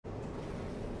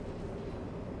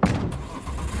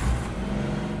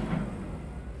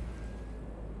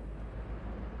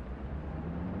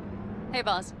Hey,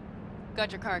 boss.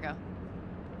 Got your cargo.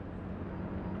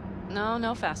 No,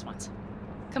 no fast ones.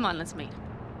 Come on, let's meet.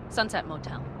 Sunset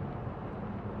Motel.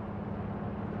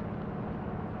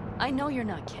 I know you're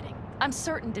not kidding. I'm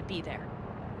certain to be there.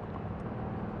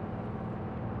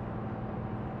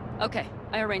 Okay,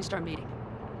 I arranged our meeting.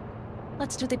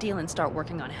 Let's do the deal and start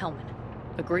working on Hellman.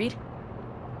 Agreed?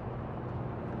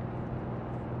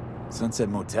 Sunset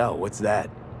Motel, what's that?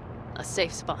 A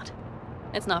safe spot.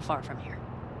 It's not far from here.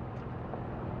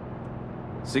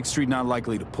 6th Street not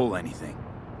likely to pull anything.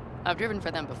 I've driven for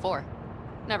them before.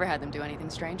 Never had them do anything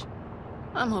strange.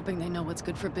 I'm hoping they know what's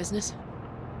good for business.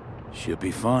 Should be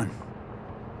fun.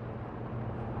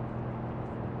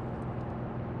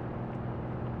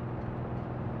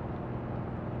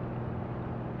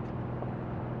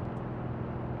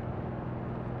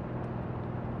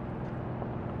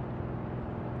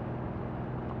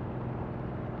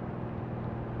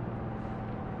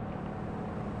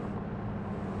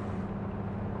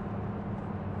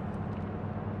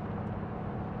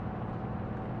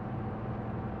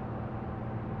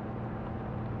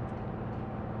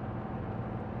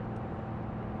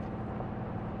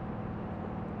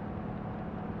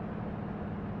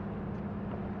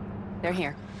 They're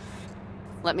here.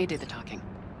 Let me do the talking.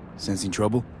 Sensing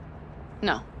trouble?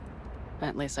 No.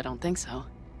 At least I don't think so.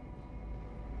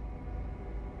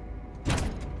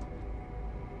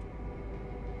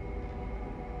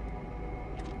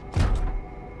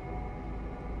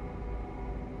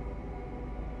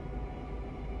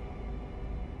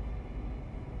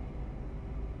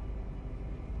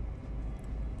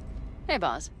 Hey,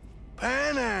 boss.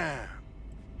 Panam!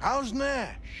 How's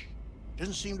Nash?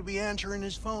 Doesn't seem to be answering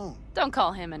his phone. Don't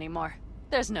call him anymore.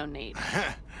 There's no need.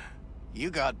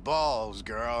 You got balls,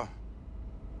 girl.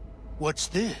 What's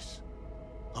this?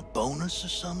 A bonus of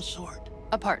some sort?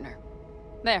 A partner.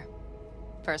 There.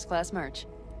 First class merch.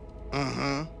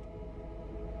 Mm-hmm.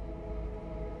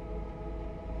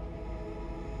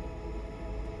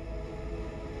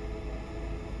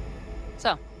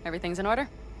 So, everything's in order?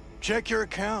 Check your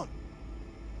account.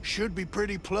 Should be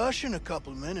pretty plush in a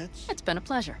couple of minutes. It's been a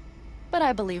pleasure. But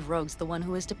I believe Rogue's the one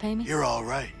who is to pay me. You're all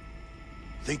right.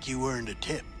 Think you earned a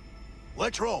tip.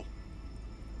 Let's roll.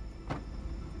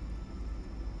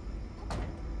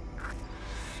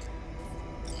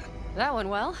 That went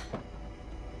well.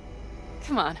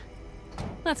 Come on.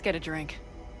 Let's get a drink.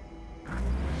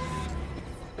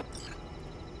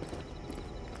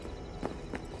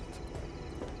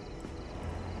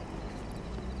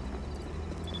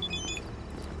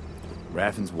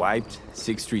 Raffin's wiped,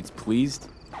 6th Street's pleased.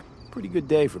 Pretty good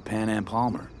day for Panam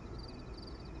Palmer.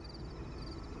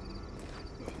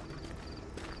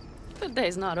 The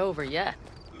day's not over yet.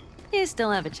 You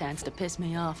still have a chance to piss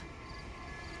me off.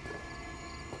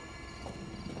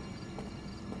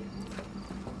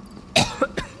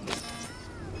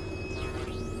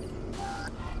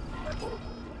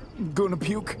 Gonna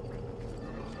puke?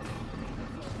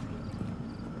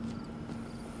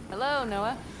 Hello,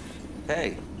 Noah.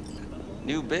 Hey,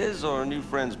 new biz or new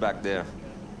friends back there?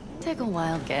 Take a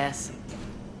wild guess.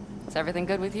 Is everything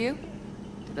good with you?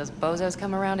 Did those bozos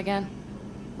come around again?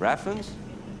 Raffins?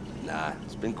 Nah,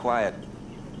 it's been quiet.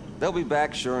 They'll be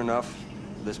back, sure enough.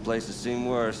 This place has seen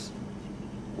worse.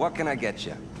 What can I get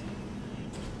you?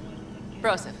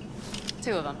 Broseph.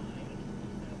 2 of them.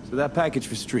 So that package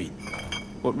for Street,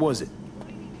 what was it?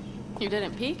 You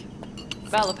didn't peek?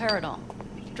 Valoperidol.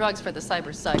 Drugs for the cyber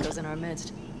psychos in our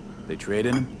midst. They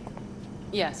trading him?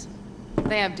 Yes.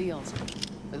 They have deals.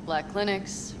 With black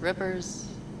clinics, rippers.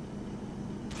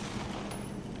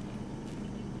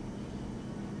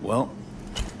 Well,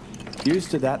 here's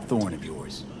to that thorn of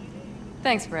yours.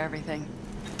 Thanks for everything,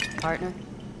 partner.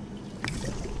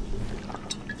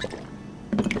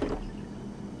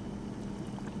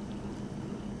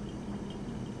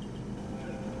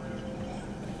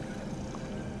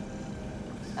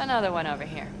 Another one over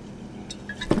here.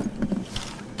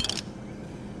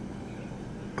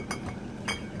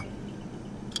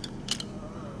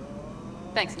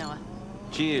 Thanks, Noah.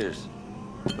 Cheers.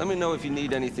 Let me know if you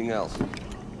need anything else.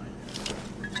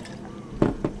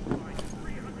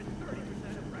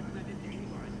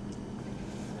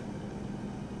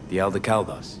 The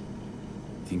Aldecaldos.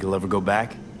 Think he'll ever go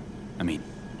back? I mean,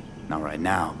 not right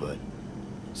now, but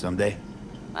someday?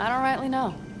 I don't rightly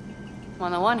know.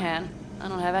 On the one hand, I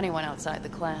don't have anyone outside the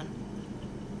clan.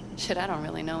 Shit, I don't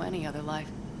really know any other life.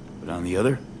 But on the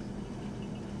other?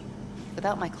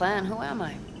 Without my clan, who am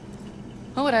I?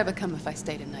 Who would I become if I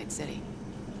stayed in Night City?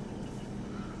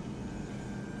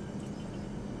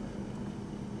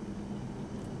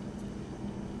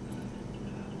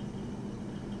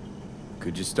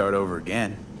 Could just start over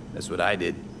again. That's what I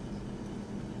did.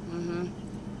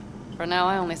 For now,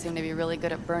 I only seem to be really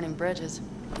good at burning bridges.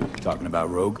 Talking about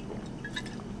Rogue?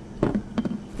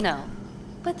 No,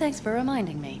 but thanks for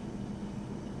reminding me.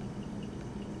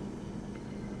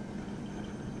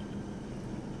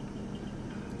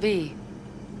 V,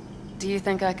 do you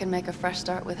think I can make a fresh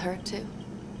start with her, too?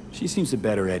 She seems to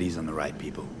bet her eddies on the right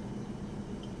people.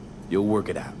 You'll work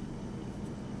it out.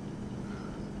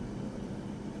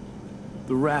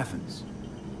 The Raffens.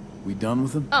 We done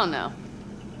with them? Oh, no.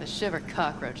 The shiver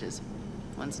cockroaches.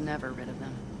 One's never rid of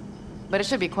them. But it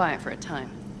should be quiet for a time.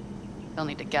 They'll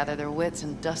need to gather their wits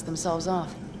and dust themselves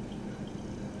off.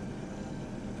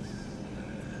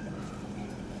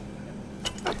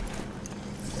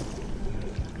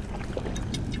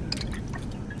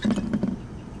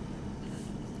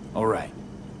 All right.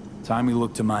 Time we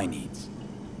look to my needs.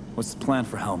 What's the plan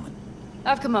for Hellman?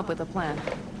 I've come up with a plan.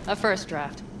 A first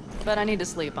draft. But I need to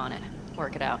sleep on it.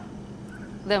 Work it out.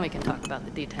 Then we can talk about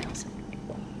the details.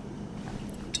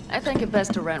 I think it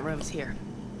best to rent rooms here.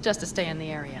 Just to stay in the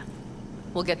area.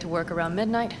 We'll get to work around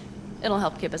midnight. It'll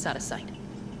help keep us out of sight.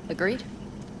 Agreed?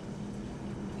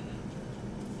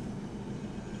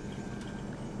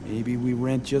 Maybe we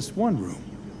rent just one room.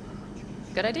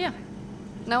 Good idea.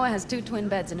 Noah has 2 twin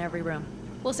beds in every room.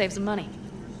 We'll save some money.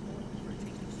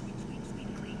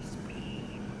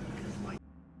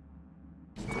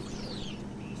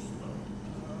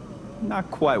 Not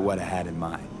quite what I had in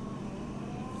mind.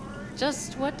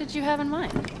 Just what did you have in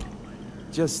mind?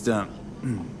 Just,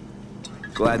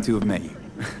 glad to have met you.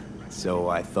 So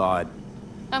I thought...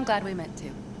 I'm glad we met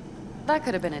too. That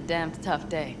could have been a damned tough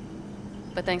day.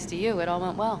 But thanks to you, it all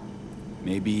went well.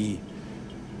 maybe...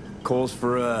 calls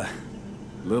for a...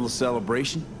 little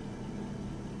celebration?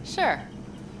 Sure.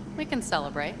 We can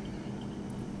celebrate.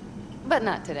 But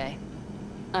not today.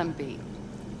 I'm beat.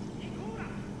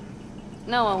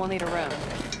 Noah will need a room.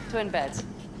 Twin beds.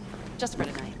 Just for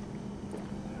tonight.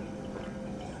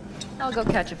 I'll go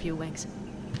catch a few winks.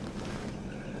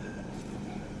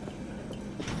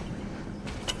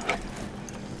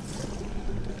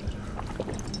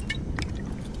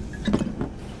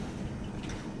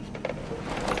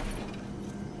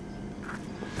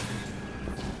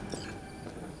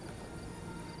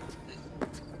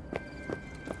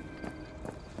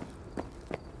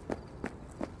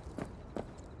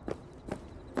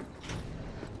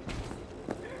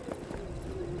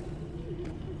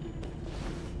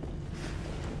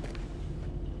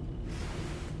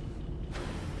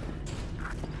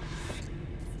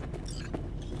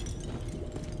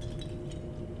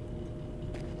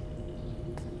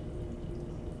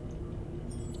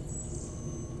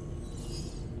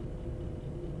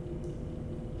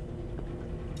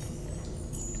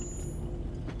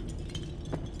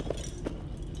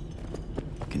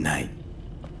 Good night.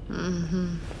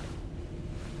 Mm-hmm.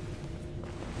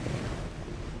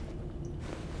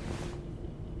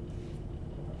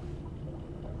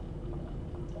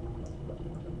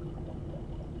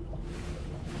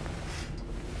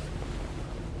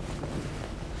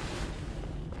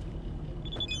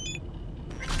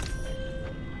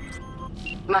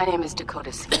 My name is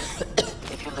Dakota Smith.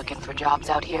 If you're looking for jobs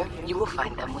out here, you will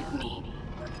find them with me.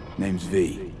 Name's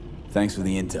V. Thanks for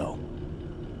the intel.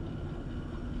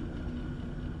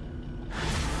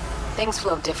 Things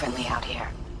flow differently out here.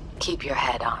 Keep your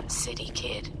head on, city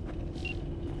kid.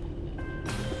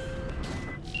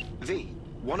 V,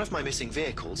 one of my missing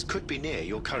vehicles could be near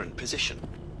your current position.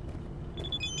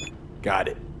 Got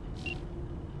it.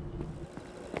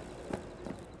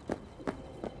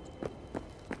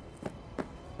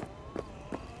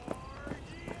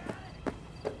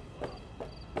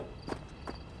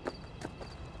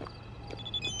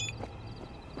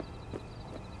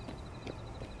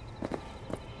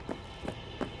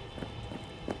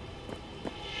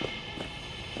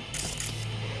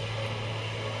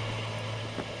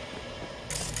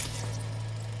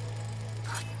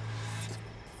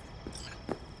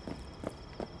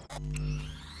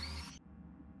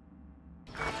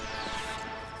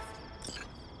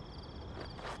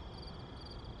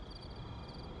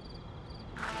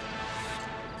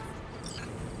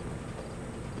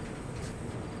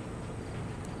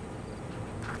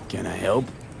 Can I help?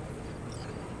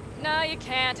 No, you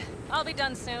can't. I'll be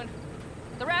done soon.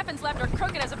 The Raffens left her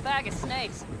crooked as a bag of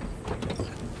snakes.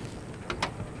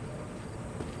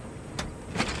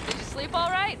 Did you sleep all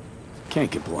right? Can't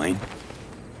complain.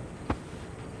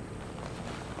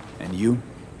 And you?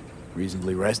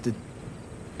 Reasonably rested?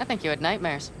 I think you had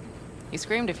nightmares. You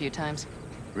screamed a few times.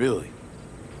 Really?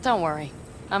 Don't worry.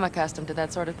 I'm accustomed to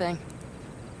that sort of thing.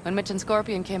 When Mitch and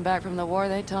Scorpion came back from the war,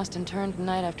 they tossed and turned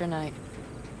night after night.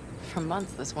 For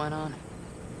months this went on.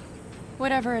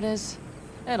 Whatever it is,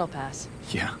 it'll pass.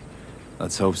 Yeah,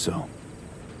 Let's hope so.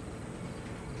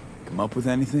 Come up with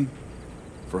anything?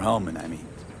 For Hellman, I mean.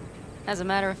 As a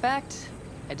matter of fact,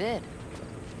 I did.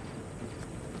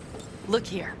 Look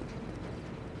here.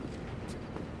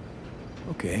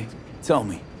 Okay, tell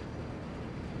me.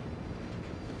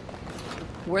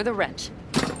 We're the wrench.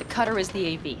 The cutter is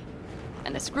the AV.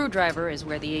 And the screwdriver is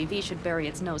where the AV should bury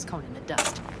its nose cone in the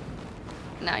dust.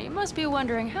 Now, you must be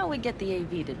wondering how we get the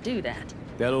AV to do that.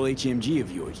 That old HMG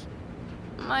of yours.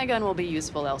 My gun will be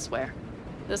useful elsewhere.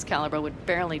 This caliber would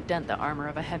barely dent the armor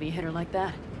of a heavy hitter like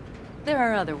that. There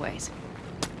are other ways.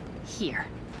 Here.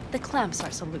 The clamp's our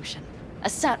solution. A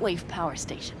sat-wave power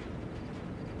station.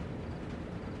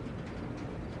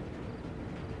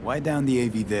 Why down the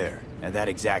AV there, at that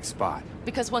exact spot?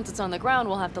 Because once it's on the ground,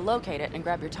 we'll have to locate it and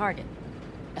grab your target.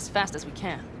 As fast as we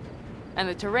can. And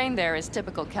the terrain there is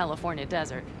typical California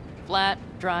desert. Flat,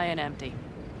 dry, and empty.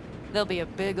 There'll be a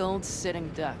big old sitting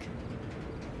duck.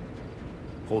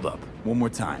 Hold up, one more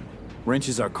time. Wrench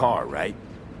is our car, right?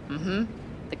 Mm-hmm.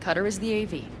 The cutter is the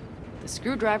AV. The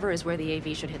screwdriver is where the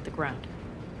AV should hit the ground.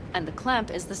 And the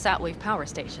clamp is the sat-wave power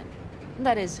station.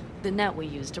 That is, the net we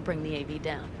use to bring the AV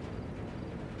down.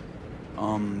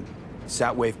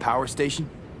 Sat-wave power station?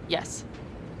 Yes.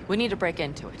 We need to break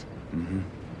into it. Mm-hmm.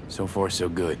 So far, so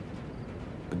good.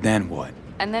 But then what?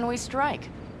 And then we strike.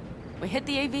 We hit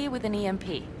the AV with an EMP.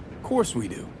 Of course we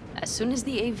do. As soon as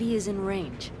the AV is in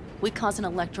range, we cause an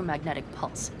electromagnetic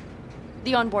pulse.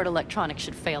 The onboard electronics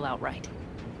should fail outright.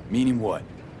 Meaning what?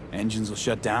 Engines will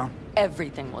shut down?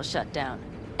 Everything will shut down.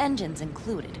 Engines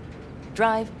included.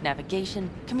 Drive,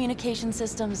 navigation, communication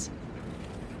systems.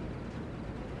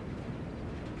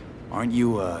 Aren't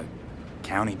you,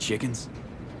 counting chickens?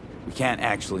 We can't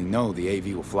actually know the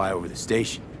AV will fly over the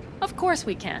station. Of course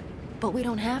we can, but we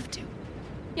don't have to.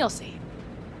 You'll see.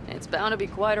 It's bound to be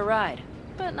quite a ride,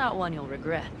 but not one you'll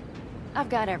regret. I've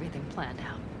got everything planned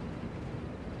out.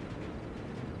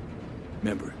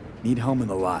 Remember, need Hellman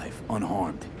alive,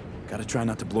 unharmed. Gotta try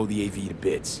not to blow the AV to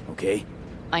bits, okay?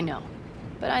 I know,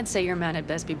 but I'd say your man had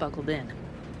best be buckled in.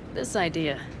 This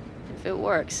idea, if it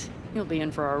works, you'll be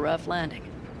in for a rough landing.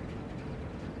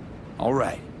 All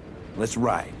right, let's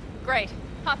ride. Great.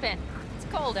 Hop in. It's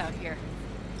cold out here.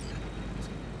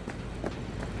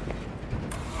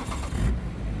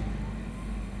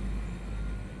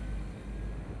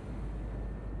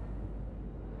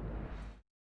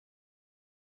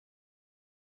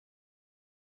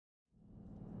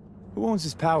 Who owns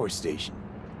this power station?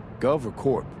 Gov or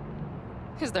Corp?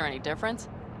 Is there any difference?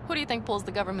 Who do you think pulls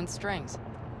the government's strings?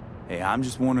 Hey, I'm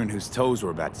just wondering whose toes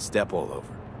we're about to step all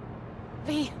over.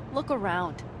 V, look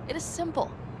around. It is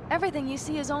simple. Everything you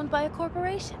see is owned by a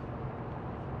corporation.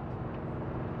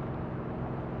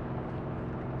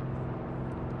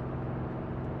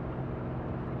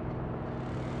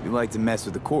 You like to mess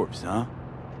with the corpse, huh?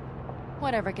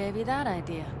 Whatever gave you that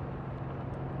idea?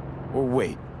 Or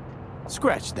wait,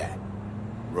 scratch that.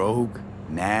 Rogue,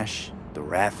 Nash, the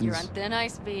Raffens. You're on thin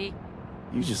ice, V.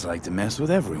 You just like to mess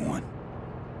with everyone.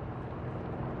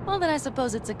 Well, then I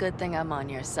suppose it's a good thing I'm on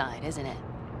your side, isn't it?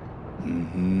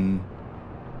 Mm-hmm.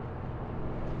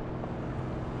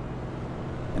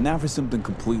 And now for something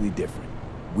completely different.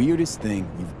 Weirdest thing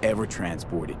you've ever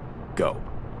transported. Go.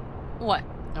 What?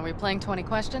 Are we playing 20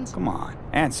 questions? Come on,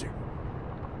 answer.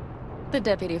 The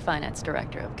Deputy Finance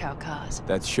Director of Caucase.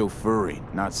 That's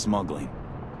chauffeuring, not smuggling.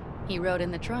 He rode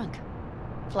in the trunk.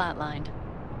 Flatlined.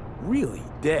 Really?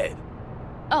 Dead?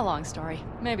 A long story.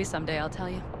 Maybe someday I'll tell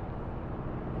you.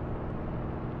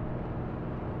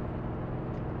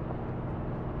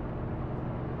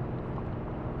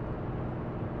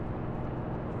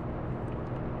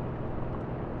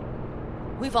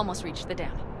 We've almost reached the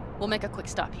dam. We'll make a quick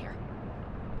stop here.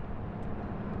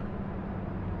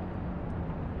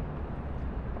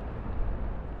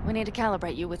 We need to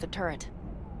calibrate you with the turret.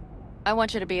 I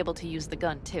want you to be able to use the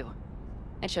gun, too.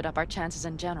 It should up our chances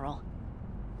in general.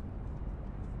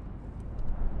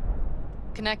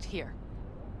 Connect here.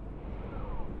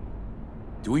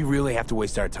 Do we really have to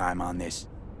waste our time on this?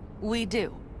 We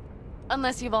do.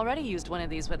 Unless you've already used one of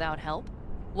these without help,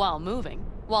 while moving,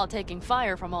 while taking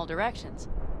fire from all directions,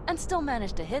 and still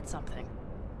managed to hit something.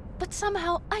 But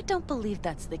somehow, I don't believe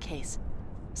that's the case.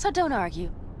 So don't argue.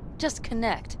 Just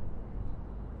connect.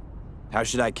 How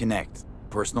should I connect?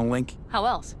 Personal link? How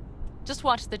else? Just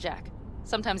watch the jack.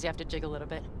 Sometimes you have to jig a little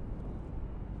bit.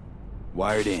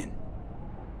 Wired in.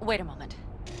 Wait a moment.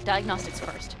 Diagnostics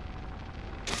first.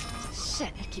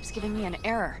 Shit, it keeps giving me an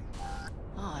error.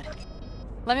 Odd.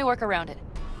 Let me work around it.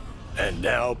 And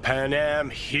now, Pan Am,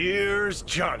 here's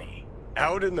Johnny.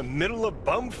 Out in the middle of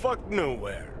bumfuck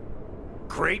nowhere.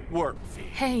 Great work, V.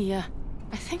 Hey,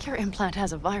 I think your implant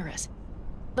has a virus.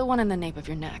 The one in the nape of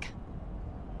your neck.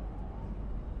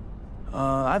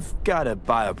 I've got a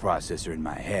bioprocessor in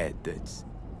my head that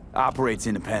operates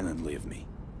independently of me.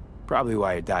 Probably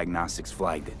why your diagnostics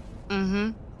flagged it.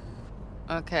 Mm-hmm.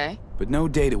 Okay. But no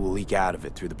data will leak out of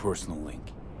it through the personal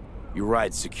link. Your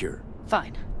ride's secure.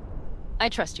 Fine. I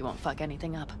trust you won't fuck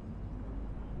anything up.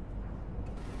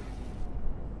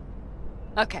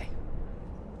 Okay.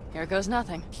 Here goes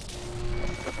nothing.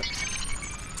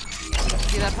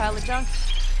 See that pile of junk?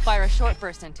 Fire a short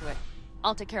burst into it.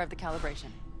 I'll take care of the calibration.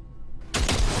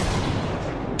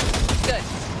 Good.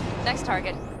 Next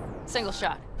target. Single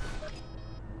shot.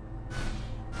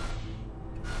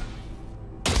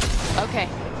 Okay.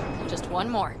 Just one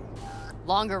more.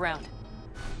 Longer round.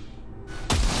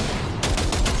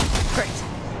 Great.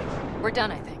 We're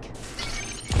done, I think.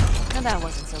 And that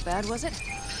wasn't so bad, was it?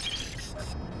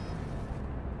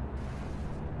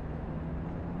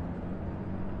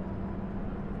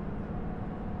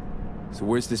 So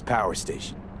where's this power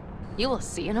station? You will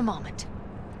see in a moment.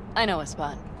 I know a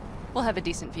spot. We'll have a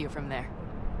decent view from there.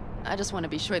 I just want to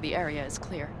be sure the area is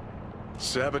clear.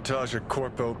 Sabotage a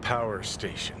Corpo power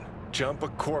station. Jump a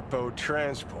Corpo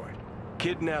transport.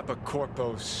 Kidnap a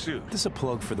Corpo suit. Is this a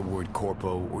plug for the word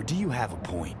corpo, or do you have a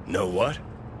point? Know what?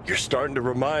 You're starting to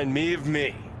remind me of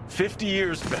me. 50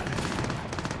 years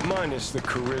back. Minus the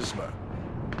charisma.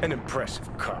 An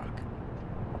impressive cock.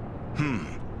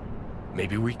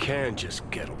 Maybe we can just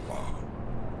get along.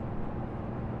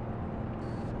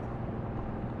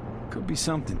 Could be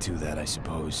something to that, I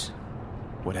suppose.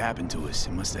 What happened to us,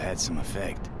 it must have had some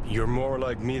effect. You're more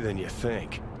like me than you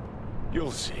think.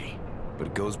 You'll see. But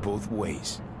it goes both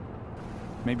ways.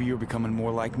 Maybe you're becoming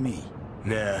more like me.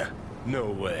 Nah,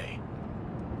 no way.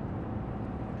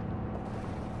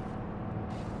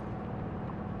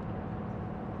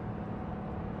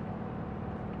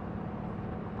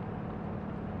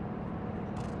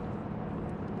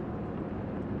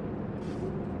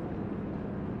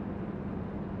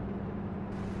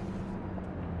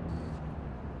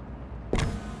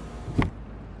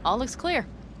 All looks clear.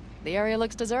 The area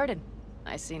looks deserted.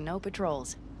 I see no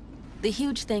patrols. The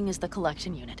huge thing is the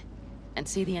collection unit. And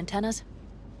see the antennas?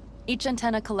 Each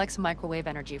antenna collects microwave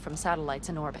energy from satellites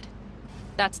in orbit.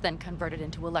 That's then converted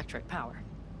into electric power.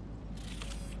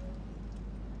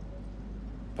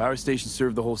 Power stations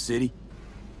serve the whole city?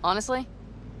 Honestly,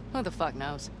 who the fuck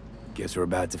knows? Guess we're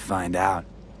about to find out.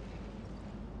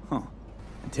 Huh.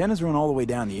 Antennas run all the way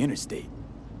down the interstate.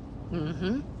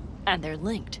 Mm-hmm. And they're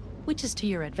linked, which is to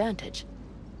your advantage.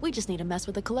 We just need to mess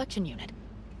with the collection unit.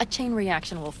 A chain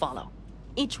reaction will follow.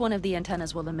 Each one of the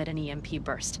antennas will emit an EMP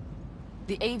burst.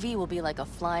 The AV will be like a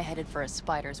fly headed for a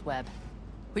spider's web.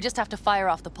 We just have to fire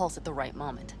off the pulse at the right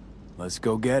moment. Let's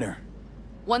go get her.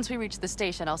 Once we reach the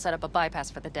station, I'll set up a bypass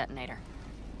for the detonator.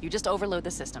 You just overload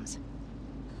the systems.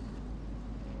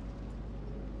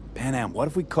 Panam, what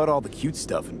if we cut all the cute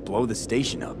stuff and blow the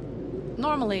station up?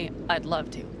 Normally, I'd love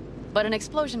to. But an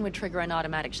explosion would trigger an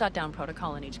automatic shutdown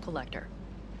protocol in each collector.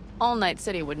 All Night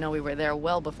City would know we were there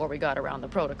well before we got around the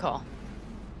protocol.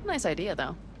 Nice idea,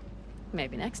 though.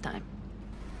 Maybe next time.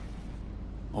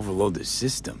 Overload the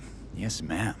system? Yes,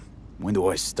 ma'am. When do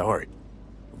I start?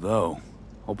 Though,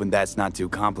 hoping that's not too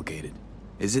complicated.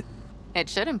 Is it? It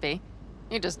shouldn't be.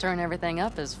 You just turn everything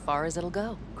up as far as it'll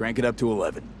go. Crank it up to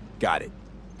 11. Got it.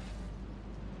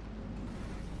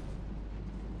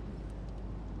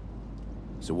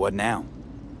 So what now?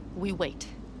 We wait.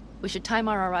 We should time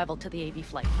our arrival to the AV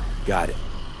flight plan. Got it.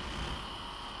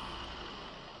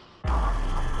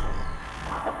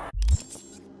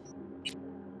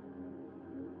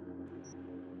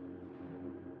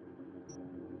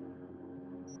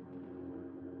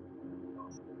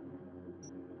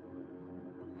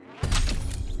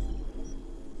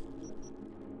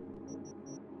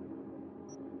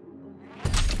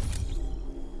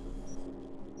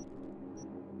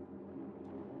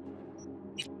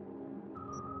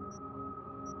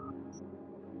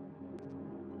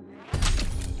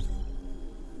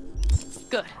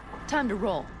 Good. Time to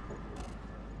roll.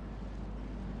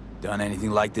 Done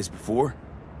anything like this before?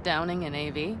 Downing an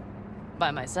AV?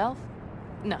 By myself?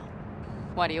 No.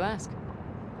 Why do you ask?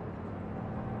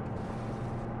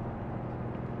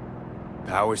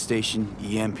 Power station,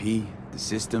 EMP, the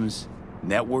systems,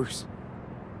 networks.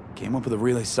 Came up with a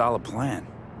really solid plan.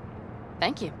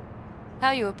 Thank you.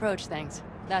 How you approach things,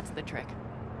 that's the trick.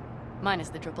 Minus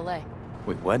the AAA.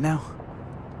 Wait, what now?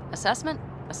 Assessment,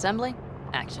 assembly,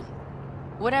 action.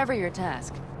 Whatever your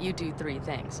task, you do 3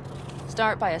 things.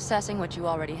 Start by assessing what you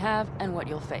already have and what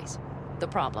you'll face. The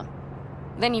problem.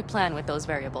 Then you plan with those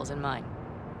variables in mind.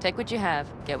 Take what you have,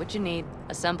 get what you need,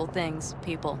 assemble things,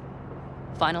 people.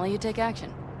 Finally, you take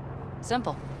action.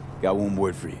 Simple. Got one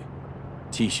word for you.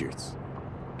 T-shirts.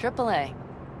 AAA.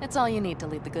 It's all you need to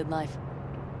lead the good life.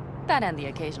 That and the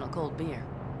occasional cold beer.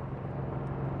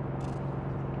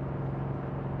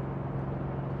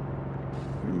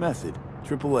 Your method.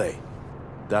 AAA.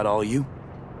 That all you?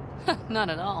 Not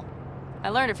at all. I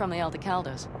learned it from the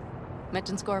Aldecaldos. Mitch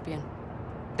and Scorpion.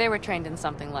 They were trained in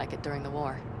something like it during the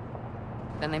war.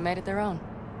 Then they made it their own.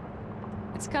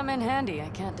 It's come in handy, I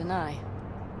can't deny.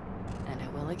 And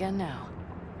it will again now.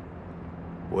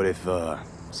 What if,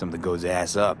 something goes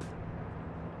ass up?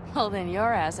 Well, then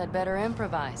your ass had better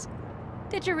improvise.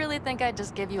 Did you really think I'd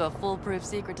just give you a foolproof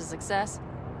secret to success?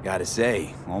 Gotta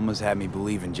say, almost had me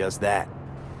believe in just that.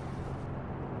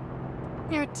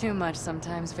 You're too much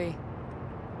sometimes, V.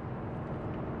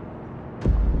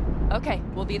 Okay,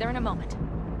 we'll be there in a moment.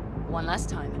 One last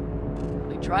time.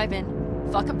 We drive in,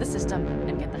 fuck up the system,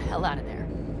 and get the hell out of there.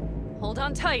 Hold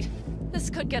on tight. This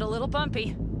could get a little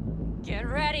bumpy. Get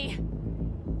ready.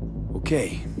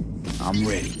 Okay, I'm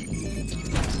ready.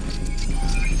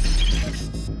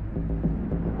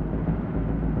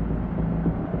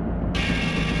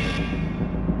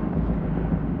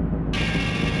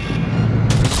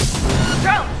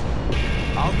 Drones!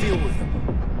 I'll deal with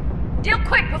them. Deal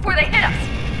quick before they hit us!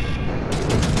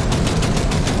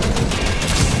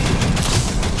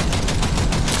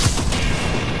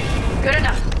 Good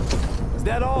enough. Is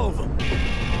that all of them?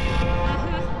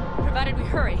 Provided we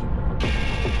hurry.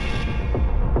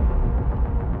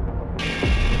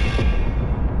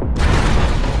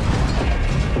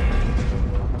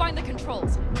 Find the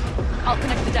controls. I'll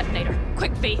connect the detonator.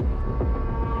 Quick, V.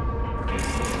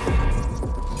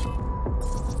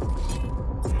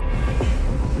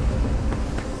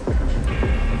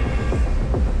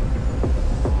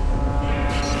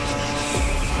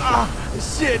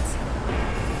 Shit!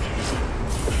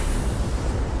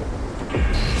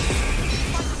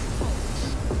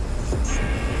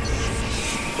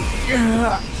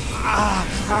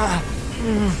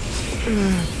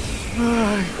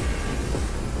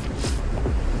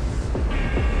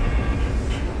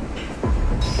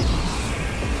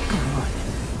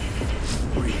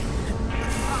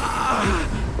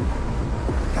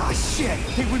 Ah, shit!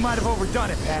 Think we might have overdone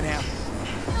it, Panam.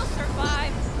 He'll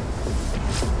survive.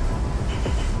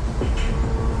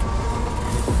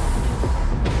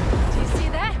 Do you see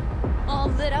that? All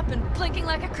lit up and blinking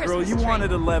like a Christmas Girl, you tree.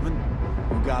 wanted 11.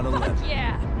 You got 11. Fuck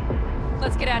yeah!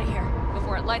 Let's get out of here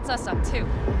before it lights us up too.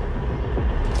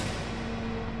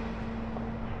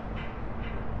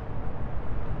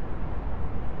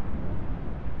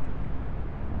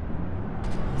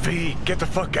 V, get the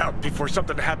fuck out before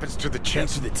something happens to the chip.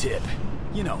 Thanks for the tip.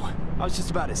 You know, I was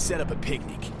just about to set up a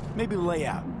picnic. Maybe lay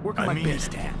out. Work on my base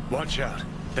tan. Watch out.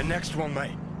 The next one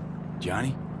might.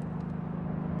 Johnny?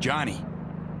 Johnny?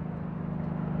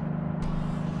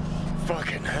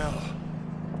 Fucking hell.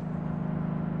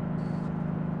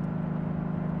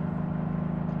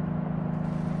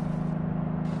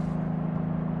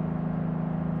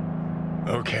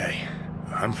 Okay,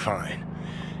 I'm fine.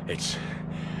 It's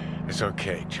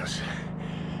okay, just...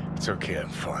 It's okay, I'm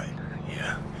fine,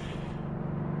 yeah.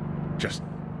 Just...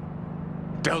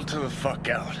 Delta the fuck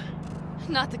out.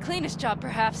 Not the cleanest job,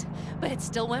 perhaps, but it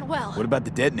still went well. What about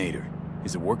the detonator?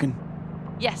 Is it working?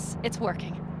 Yes, it's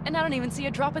working. And I don't even see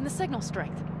a drop in the signal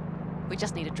strength. We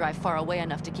just need to drive far away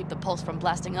enough to keep the pulse from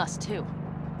blasting us, too.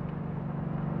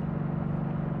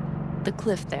 The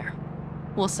cliff there.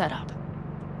 We'll set up.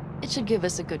 It should give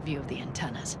us a good view of the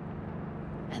antennas.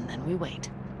 And then we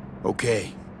wait.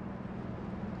 Okay.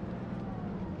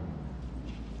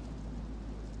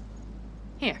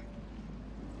 Here.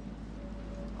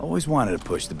 Always wanted to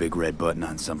push the big red button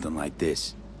on something like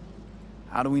this.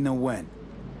 How do we know when?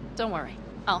 Don't worry.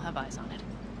 I'll have eyes on it.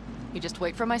 You just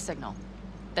wait for my signal,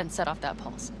 then set off that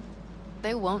pulse.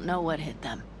 They won't know what hit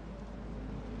them.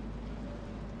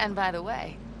 And by the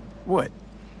way... What?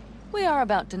 We are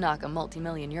about to knock a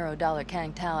multi-million euro dollar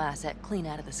Kang Tao asset clean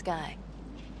out of the sky.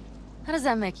 How does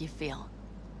that make you feel?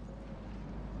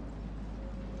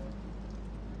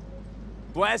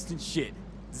 Blasting shit.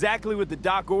 Exactly what the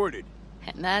doc ordered.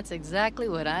 And that's exactly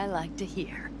what I like to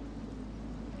hear.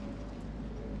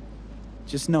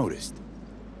 Just noticed.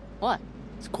 What?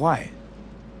 It's quiet.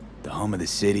 The hum of the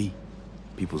city,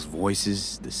 people's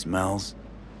voices, the smells.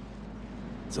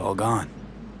 It's all gone.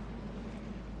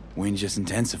 Wind just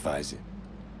intensifies it.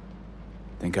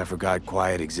 Think I forgot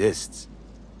quiet exists.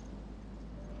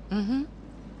 Mm-hmm.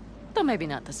 Though maybe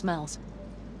not the smells.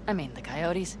 I mean, the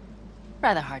coyotes.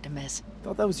 Rather hard to miss.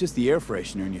 Thought that was just the air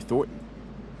freshener in your Thornton.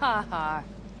 Ha ha.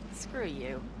 Screw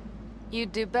you.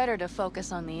 You'd do better to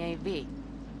focus on the AV.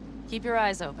 Keep your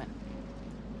eyes open.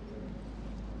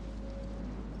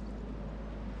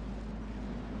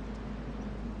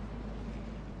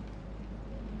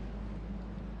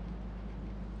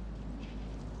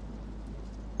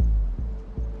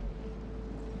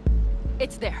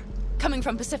 It's there. Coming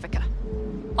from Pacifica.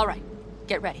 All right,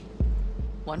 get ready.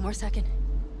 One more second.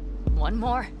 One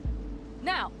more.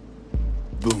 Now!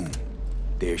 Boom.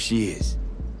 There she is.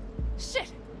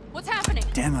 Shit! What's happening?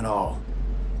 Damn it all.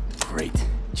 Great.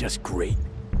 Just great.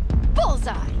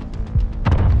 Bullseye!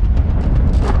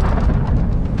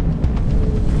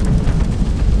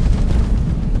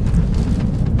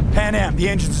 Pan Am, the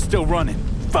engines are still running.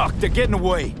 Fuck, they're getting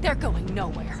away. They're going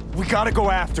nowhere. We gotta go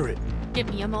after it. Give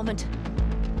me a moment.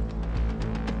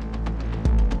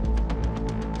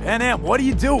 Pan Am, what are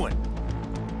you doing?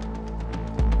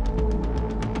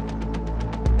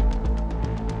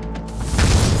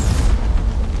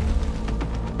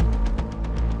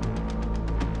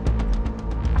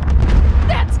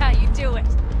 That's how you do it!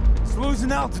 It's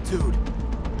losing altitude.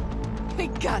 We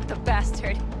got the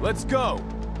bastard. Let's go.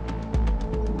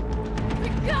 We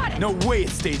got it! No way it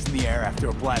stays in the air after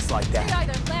a blast like We that.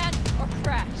 either land or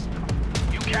crash.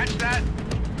 You catch that?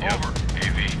 Over.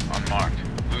 AV, unmarked.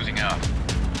 Losing out.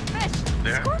 Fish!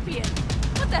 There? Scorpion!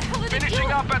 What the hell are they Finishing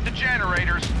doing? up at the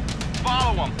generators.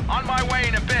 Follow them. On my way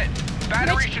in a bit.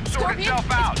 Battery Mitch, should sort Scorpion,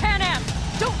 itself out. It's Pan Am!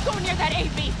 Don't go near that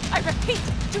AV! I repeat,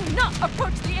 do not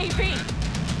approach the AV!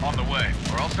 On the way,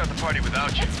 or I'll start the party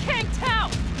without you. It's Kang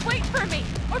Tao! Wait for me!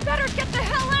 Or better get the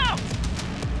hell out!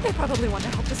 They probably want to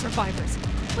help the survivors,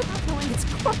 without knowing it's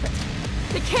corporate.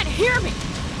 They can't hear me!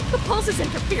 The pulse is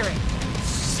interfering.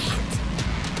 Shit!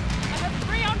 I have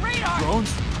 3 on radar! Drones?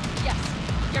 Yes,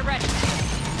 you're ready.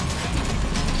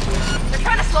 They're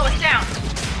trying to slow us down.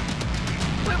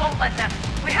 We won't let them.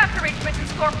 We have to reach Mitch and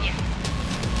Scorpion.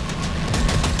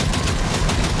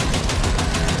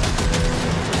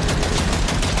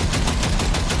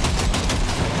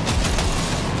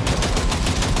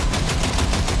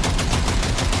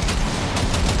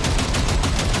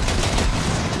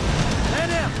 Pan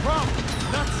Am, problem.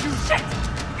 Not shoot. Shit!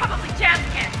 Probably jam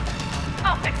scan.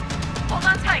 I'll fix it. Hold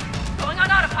on tight. Going on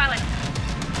autopilot.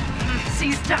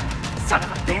 Seized up. Son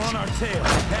of a They're bitch. on our tail.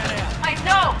 Pan Am. I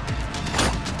know!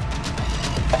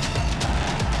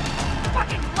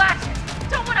 Fucking latches!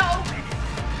 Don't want to open!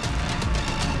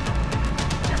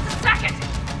 Just a second!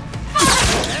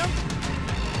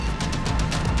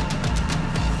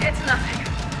 It's nothing.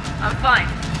 I'm fine.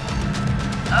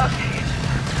 Okay.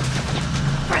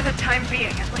 For the time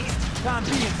being, at least. Time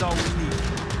being's all we need.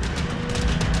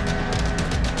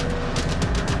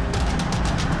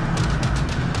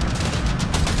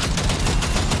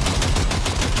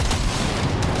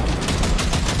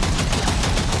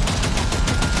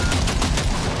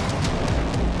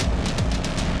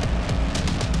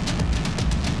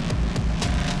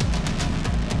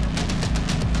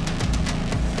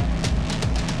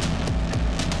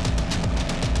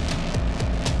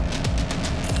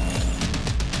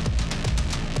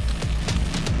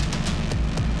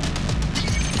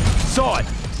 Saw it!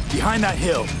 Behind that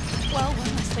hill. Well,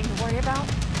 one less thing to worry about.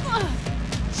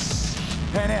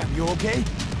 Pan Am, you okay?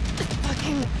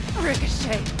 Fucking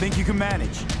ricochet. Think you can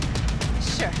manage?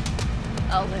 Sure.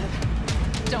 I'll live.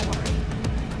 Don't worry.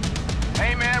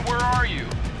 Hey man, where are you?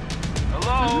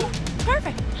 Hello?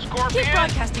 Perfect. Scorpion? Keep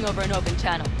broadcasting over an open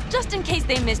channel, just in case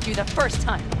they missed you the first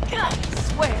time. God, I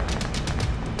swear.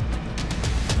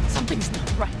 Something's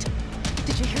not right.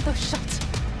 Did you hear those shots?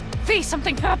 V,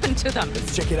 something happened to them.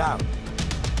 Let's check it out.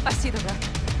 I see the wreck,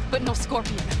 but no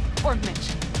Scorpion or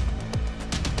Mitch.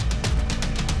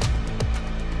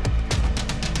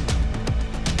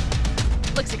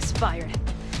 Looks expired.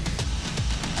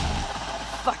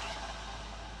 Fuck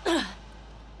it.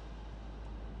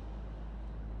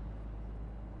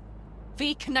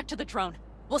 V, connect to the drone.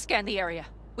 We'll scan the area.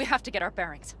 We have to get our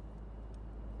bearings.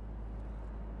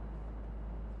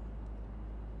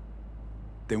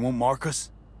 They won't mark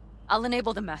us? I'll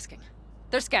enable the masking.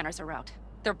 Their scanners are out.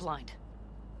 They're blind.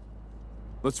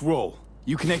 Let's roll.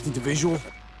 You connecting to visual?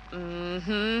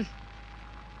 Mm-hmm.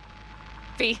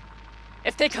 V,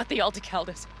 if they got the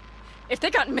Aldecaldos, if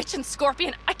they got Mitch and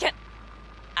Scorpion, I can't...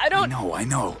 I don't... I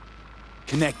know.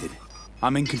 Connected.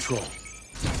 I'm in control.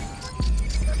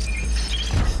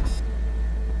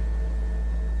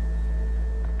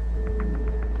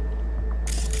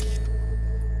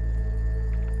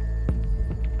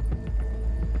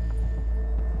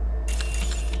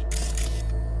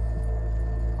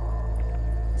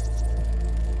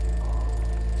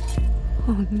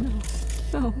 Oh, no.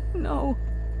 No, no.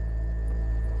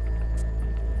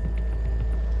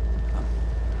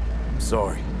 I'm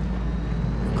sorry.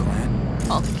 Your clan?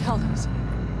 Aldecaldos.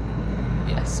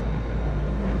 Yes.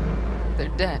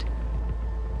 They're dead.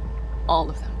 All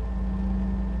of them.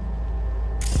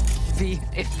 V,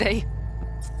 if they...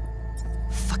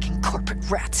 Fucking corporate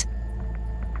rats.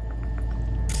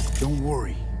 Don't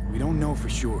worry. We don't know for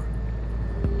sure.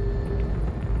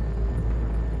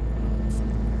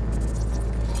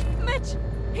 Mitch!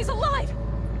 He's alive!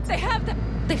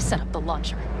 They've set up the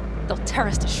launcher. They'll tear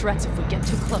us to shreds if we get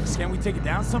too close. Can't we take it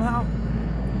down somehow?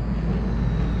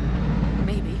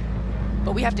 Maybe.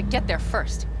 But we have to get there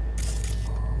first.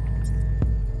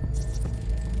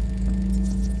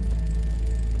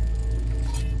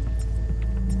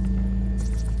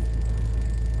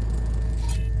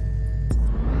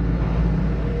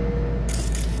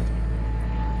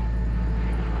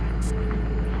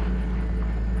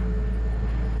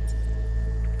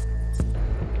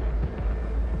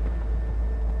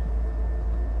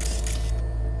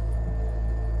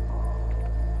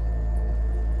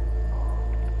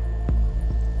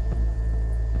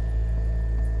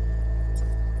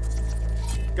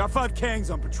 Got 5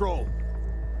 Kangs on patrol.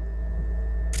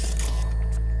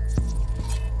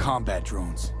 Combat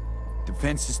drones.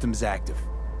 Defense systems active.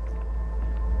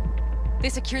 They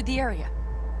secured the area.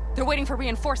 They're waiting for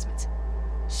reinforcements.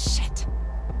 Shit.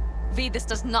 V, this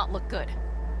does not look good.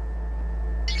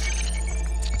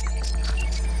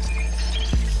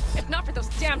 If not for those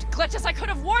damned glitches, I could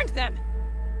have warned them!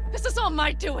 This is all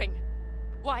my doing!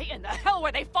 Why in the hell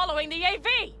were they following the AV?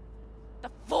 The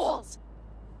fools!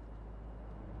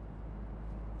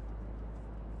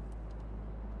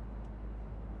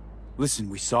 Listen,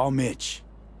 we saw Mitch.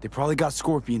 They probably got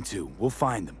Scorpion too. We'll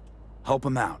find them. Help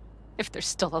them out. If they're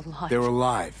still alive. They're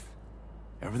alive.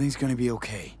 Everything's gonna be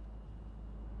okay.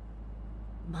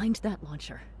 Mind that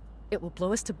launcher. It will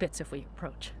blow us to bits if we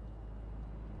approach.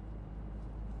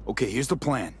 Okay, here's the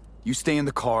plan. You stay in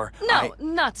the car. No,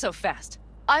 not so fast.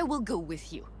 I will go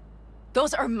with you.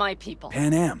 Those are my people.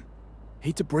 Pan Am.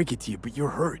 Hate to break it to you, but you're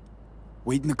hurt.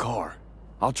 Wait in the car.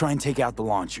 I'll try and take out the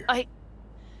launcher.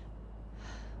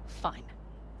 Fine.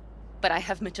 But I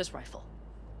have Mitch's rifle.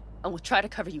 And we'll try to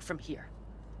cover you from here.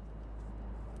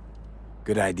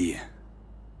 Good idea.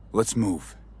 Let's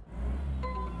move.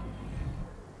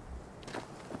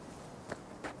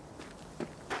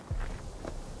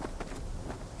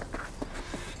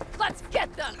 Let's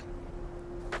get them!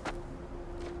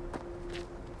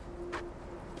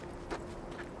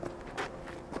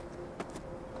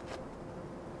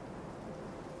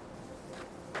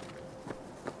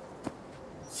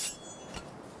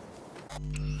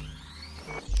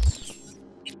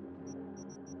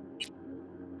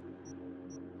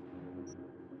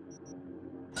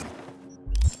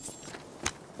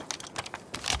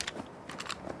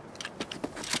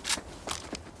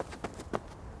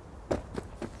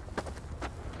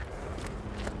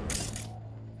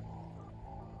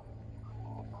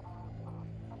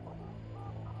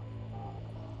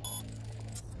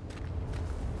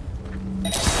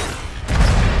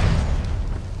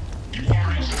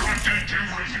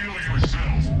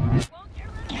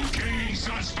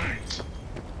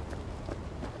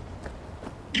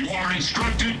 You are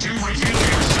instructed to reveal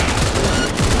yourself.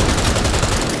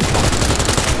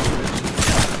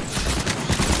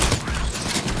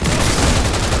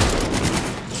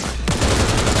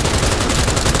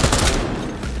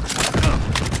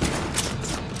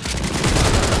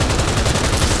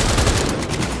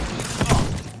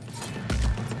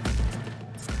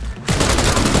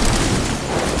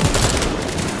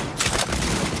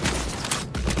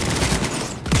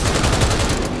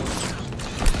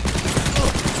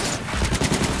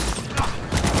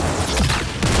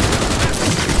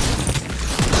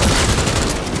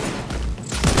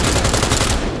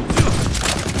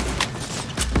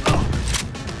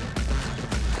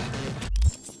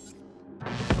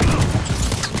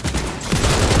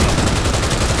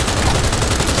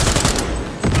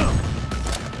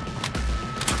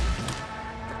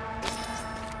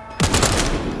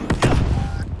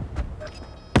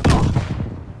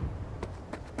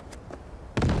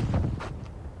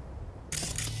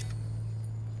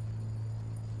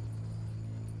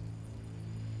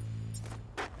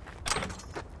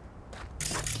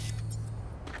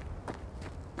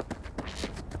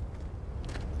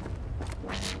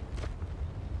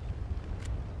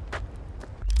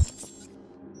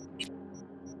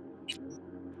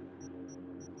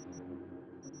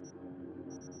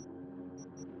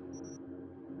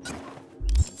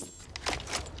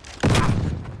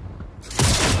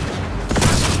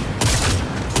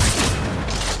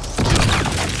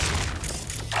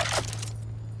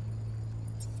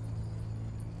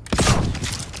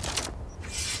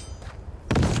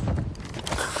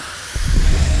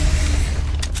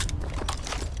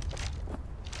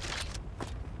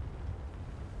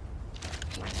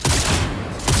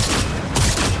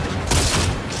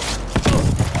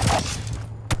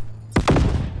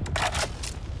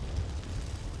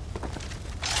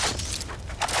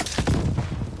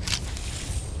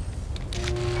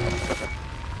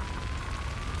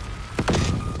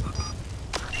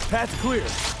 Path's clear.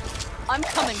 I'm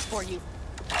coming for you.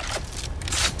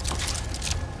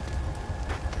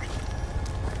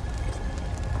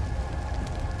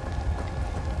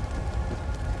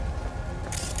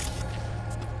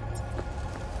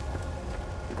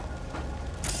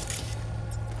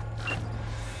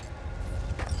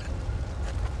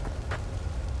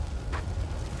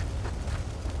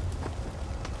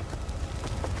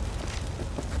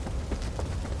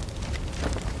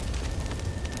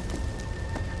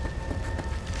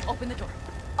 Open the door.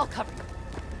 I'll cover you.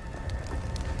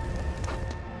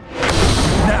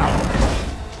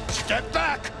 Now! Step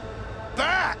back!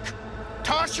 Back!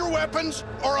 Toss your weapons,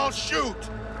 or I'll shoot!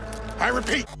 I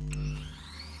repeat.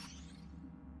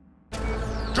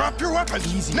 Drop your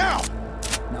weapons! Easy. Now!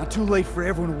 Not too late for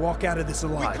everyone to walk out of this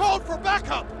We alive. called for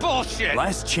backup! Bullshit!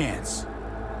 Last chance.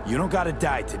 You don't gotta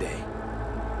die today.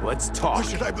 Let's Or talk.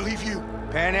 should I believe you?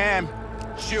 Pan Am,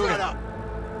 shoot Shut him. up!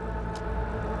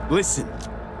 Listen.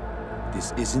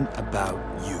 This isn't about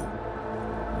you.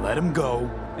 Let him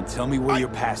go and tell me where your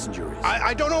passenger is.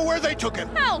 I don't know where they took him.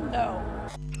 Hell no!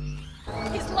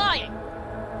 He's lying!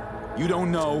 You don't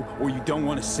know or you don't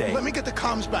want to say. Let me get the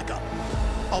comms back up.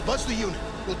 I'll buzz the unit.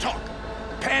 We'll talk.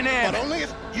 Pan Am, But only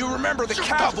if... you remember the Shut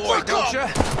the cowboy, fuck don't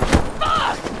up! you?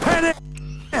 Fuck! Pan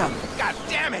Am! God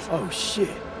damn it! Oh, shit.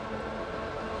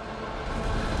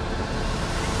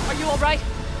 Are you alright?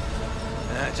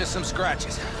 Just some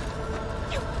scratches.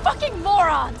 You fucking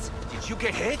morons! Did you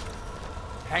get hit?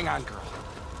 Hang on, girl.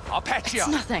 I'll patch you It's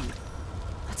up. nothing.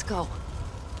 Let's go.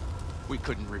 We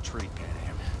couldn't retreat, Pan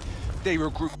Am. They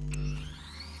regrouped.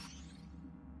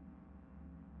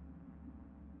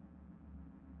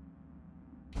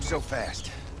 So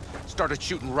fast. Started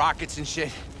shooting rockets and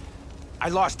shit. I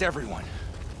lost everyone.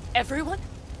 Everyone?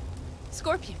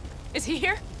 Scorpion, is he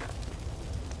here?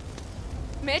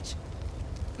 Mitch?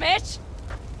 Mitch?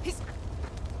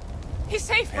 He's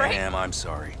safe, right? Pan Am, I'm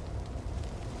sorry.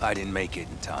 I didn't make it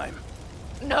in time.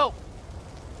 No.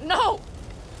 No!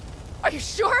 Are you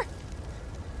sure?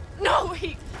 No,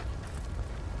 he...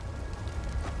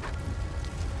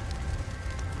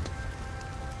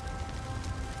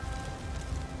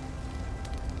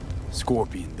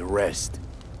 Scorpion, the rest.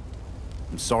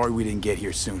 I'm sorry we didn't get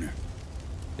here sooner.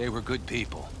 They were good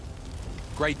people.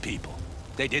 Great people.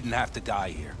 They didn't have to die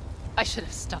here. I should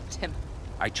have stopped him.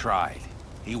 I tried.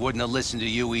 He wouldn't have listened to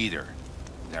you either.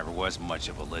 Never was much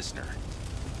of a listener.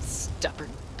 Stubborn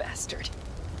bastard.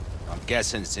 I'm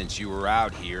guessing since you were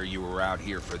out here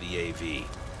for the AV.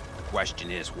 The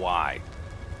question is, why?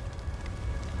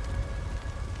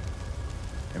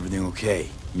 Everything okay?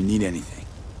 You need anything?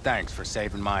 Thanks for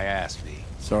saving my ass, V.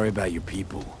 Sorry about your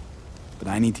people, but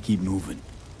I need to keep moving.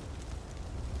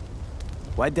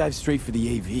 Why dive straight for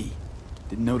the AV?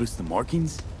 Didn't notice the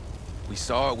markings? We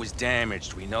saw it was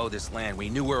damaged. We know this land. We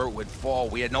knew where it would fall.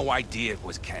 We had no idea it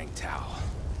was Kang Tao.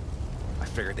 I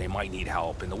figured they might need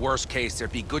help. In the worst case,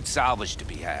 there'd be good salvage to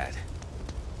be had.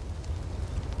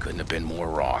 Couldn't have been more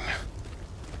wrong.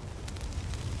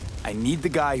 I need the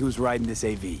guy who's riding this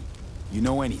AV. You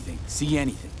know anything, see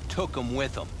anything. Took them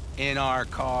with them. In our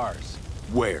cars.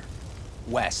 Where?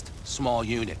 West. Small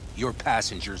unit. Your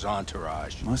passenger's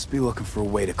entourage. Must be looking for a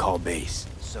way to call base.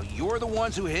 So you're the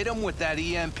ones who hit him with that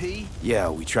EMP? Yeah,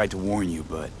 we tried to warn you,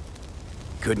 but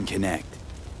couldn't connect.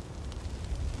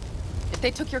 If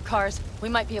they took your cars, we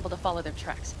might be able to follow their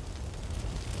tracks.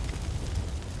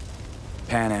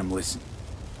 Pan Am, listen.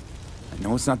 I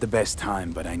know it's not the best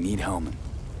time, but I need Hellman.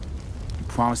 You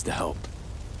promised to help.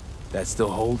 That still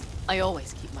hold? I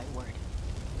always keep my word.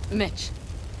 Mitch,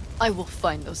 I will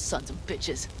find those sons of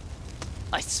bitches.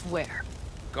 I swear.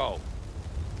 Go.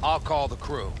 I'll call the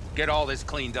crew. Get all this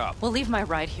cleaned up. We'll leave my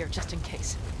ride here just in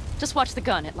case. Just watch the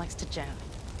gun, it likes to jam.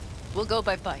 We'll go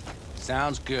by bike.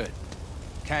 Sounds good.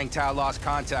 Kang Tao lost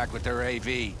contact with their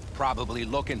AV. Probably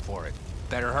looking for it.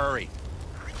 Better hurry.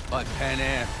 But Pan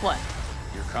Am, What?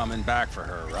 you're coming back for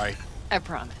her, right? I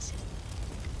promise.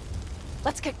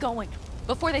 Let's get going,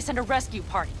 before they send a rescue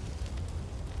party.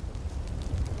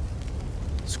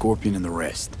 Scorpion and the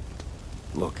rest.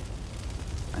 Look,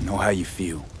 I know how you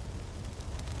feel.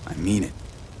 I mean it.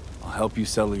 I'll help you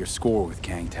settle your score with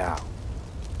Kang Tao.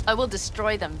 I will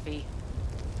destroy them, V.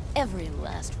 Every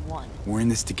last one. We're in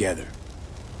this together.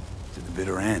 To the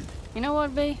bitter end. You know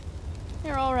what, V?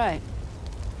 You're all right.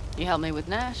 You helped me with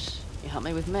Nash, you helped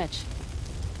me with Mitch.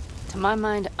 To my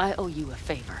mind, I owe you a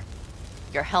favor.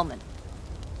 Your Hellman.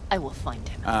 I will find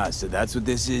him. Ah, so that's what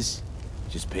this is?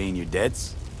 Just paying your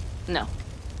debts? No.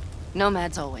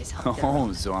 Nomads always help their Oh,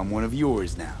 own. so I'm one of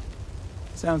yours now.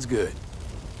 Sounds good.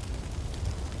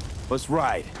 Let's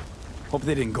ride. Hope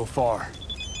they didn't go far.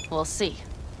 We'll see.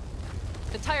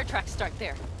 The tire tracks start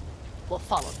there. We'll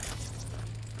follow them.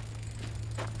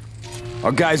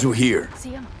 Our guys were here.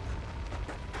 See them?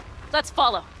 Let's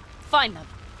follow. Find them.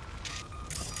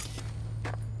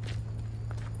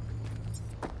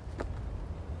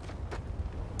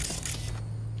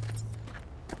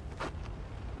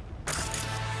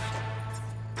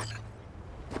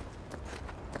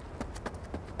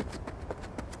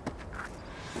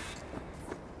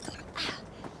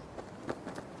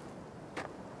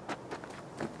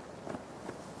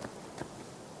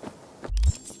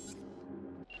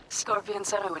 Scorpion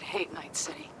said I would hate Night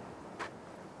City.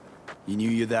 He knew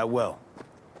you that well.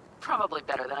 Probably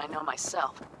better than I know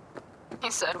myself. He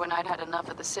said when I'd had enough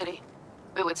of the city,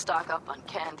 we would stock up on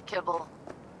canned kibble,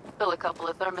 fill a couple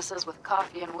of thermoses with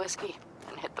coffee and whiskey,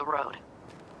 and hit the road.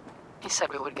 He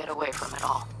said we would get away from it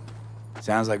all.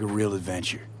 Sounds like a real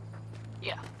adventure.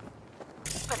 Yeah.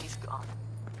 But he's gone.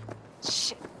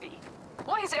 Shit, B.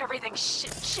 Why is everything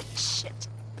shit?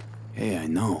 Hey, I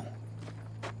know.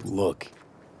 But look,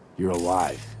 you're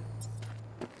alive.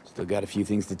 Still got a few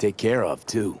things to take care of,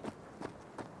 too.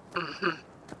 Mm-hmm.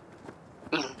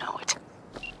 You know it.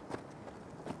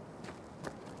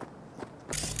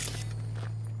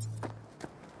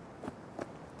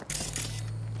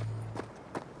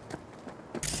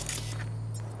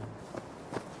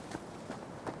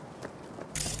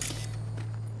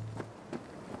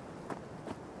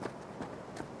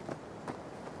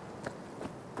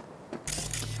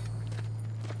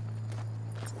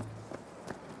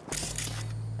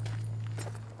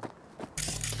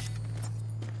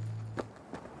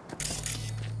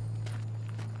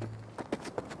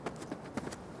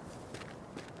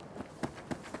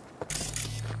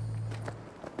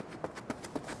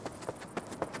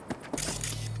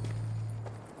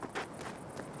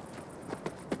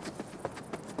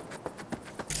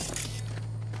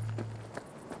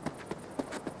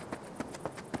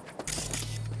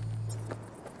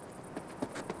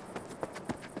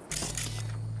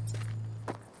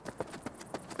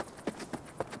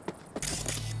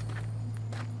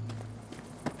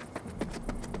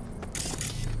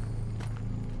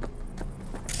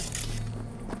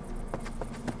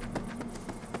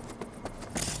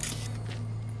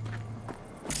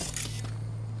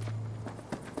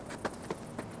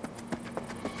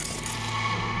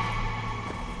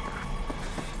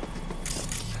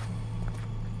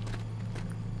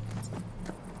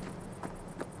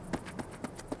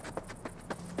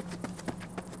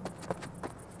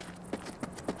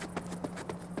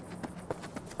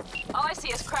 All I see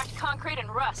is cracked concrete and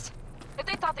rust. If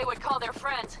they thought they would call their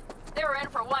friends, they were in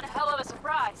for one hell of a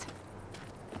surprise.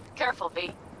 Careful,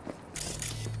 V.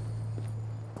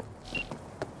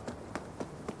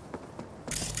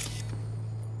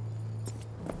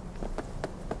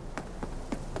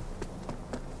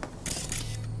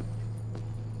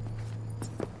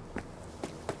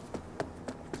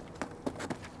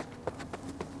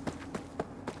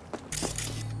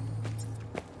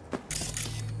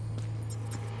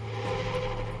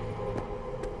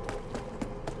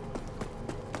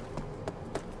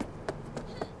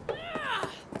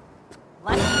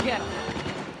 Let's get 'em.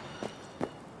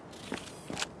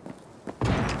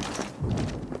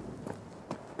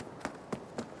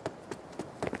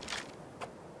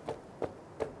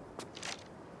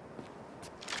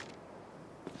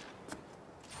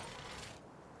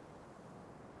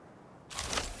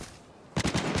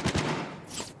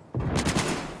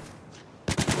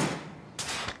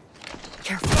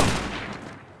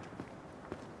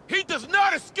 He does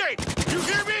not escape! You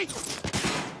hear me?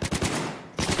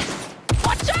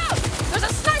 Watch out! There's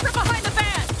a sniper behind the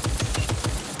van!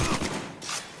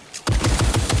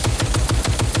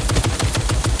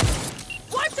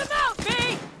 Wipe them out,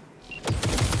 V!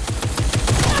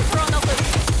 Sniper on the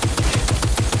loose!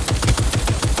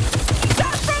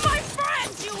 That's for my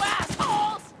friends, you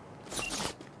assholes!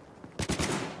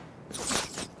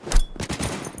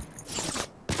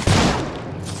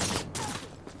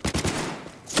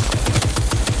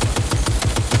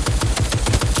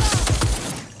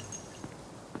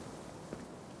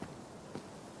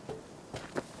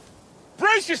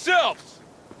 Brace yourselves!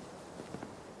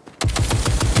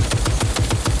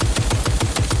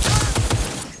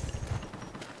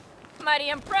 Mighty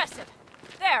impressive.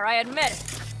 There, I admit it.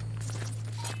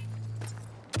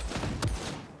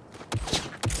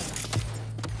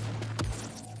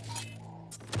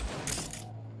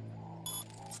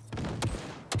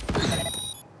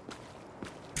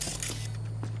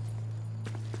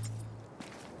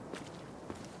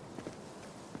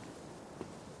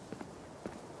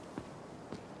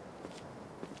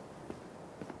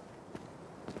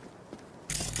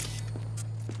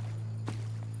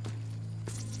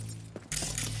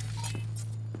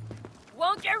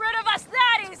 won't get rid of us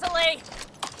that easily!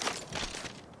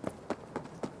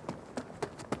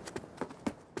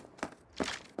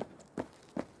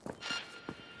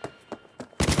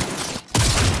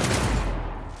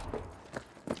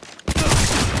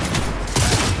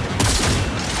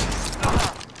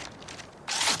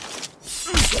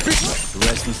 The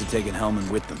rest must have taken Hellman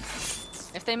with them.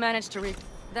 If they manage to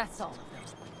that's all of them.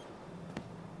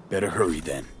 Better hurry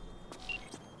then.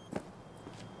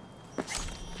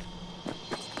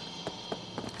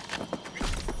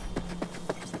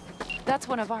 That's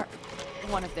one of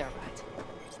their rides.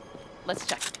 Let's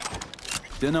check.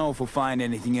 Dunno if we'll find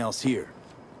anything else here.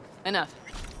 Enough.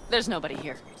 There's nobody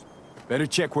here. Better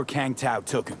check where Kang Tao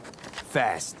took him.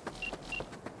 Fast.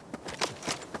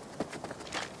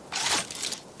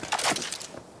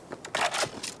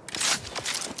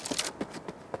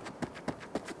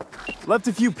 Left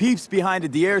a few peeps behind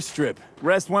at the airstrip.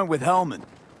 Rest went with Hellman.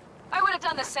 I would have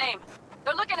done the same.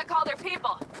 They're looking to call their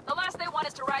people. The last they want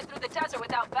is to ride through the desert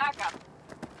without backup.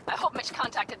 I hope Mitch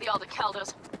contacted the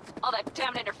Aldecaldos. All that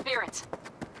damn interference.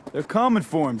 They're coming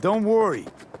for him, don't worry.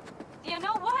 You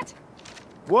know what?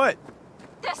 What?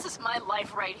 This is my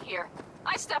life right here.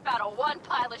 I step out of one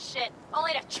pile of shit,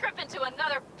 only to trip into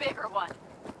another bigger one.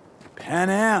 Pan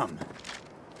Am.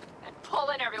 And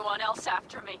pulling everyone else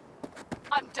after me.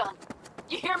 I'm done.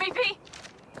 You hear me, V?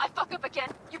 I fuck up again,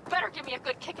 you better give me a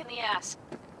good kick in the ass.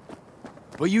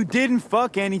 But you didn't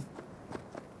fuck any...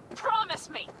 Promise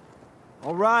me!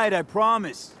 All right, I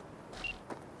promise.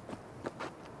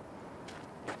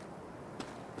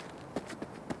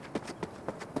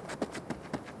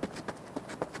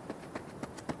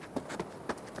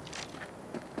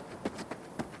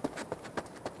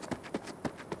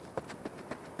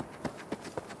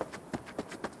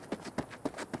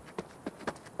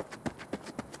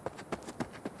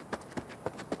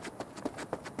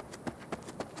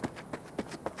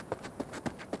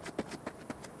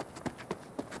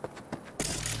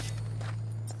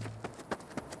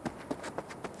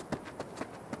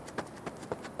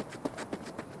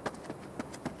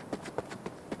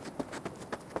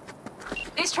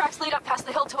 These tracks lead up past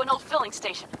the hill to an old filling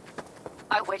station.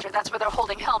 I wager that's where they're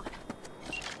holding Hellman.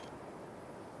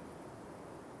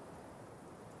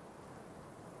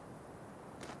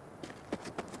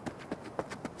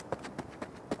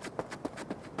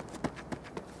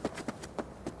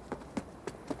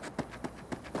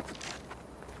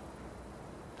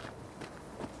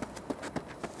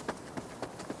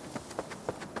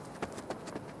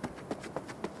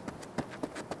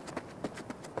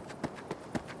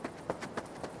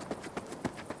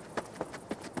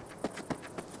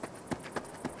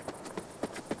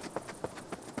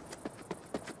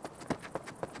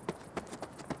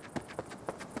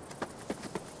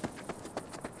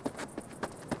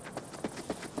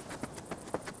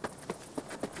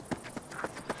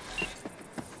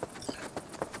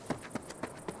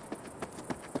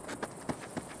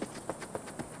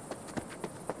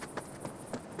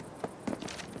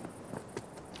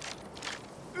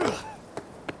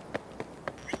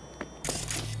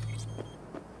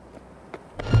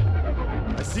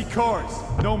 See cars,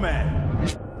 Nomad.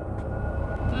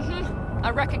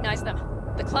 I recognize them.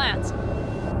 The clans.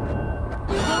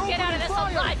 You won't get out of this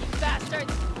alive, you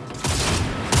bastards!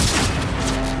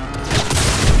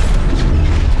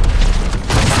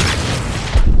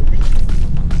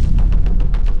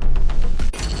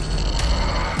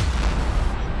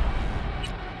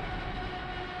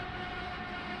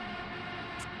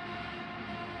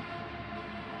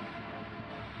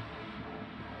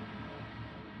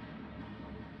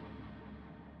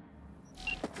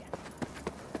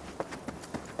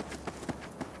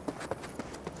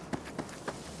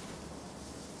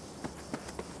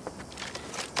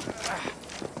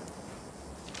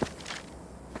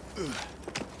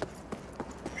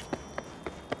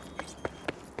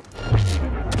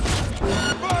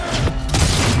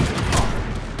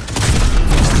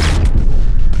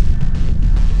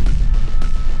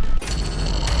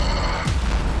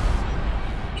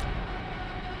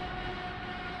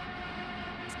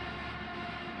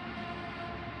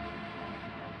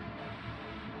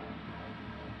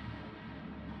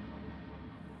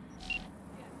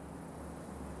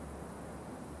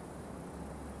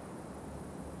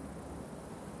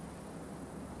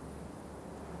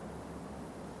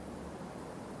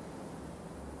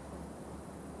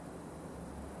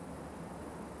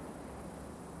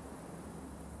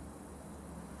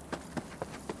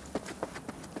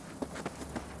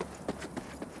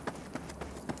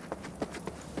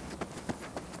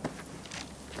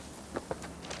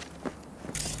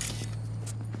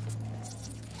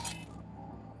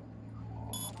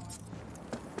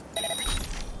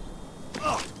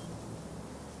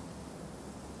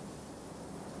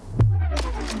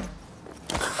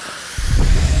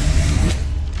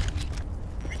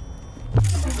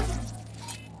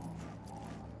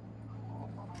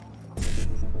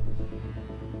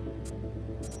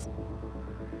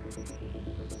 Come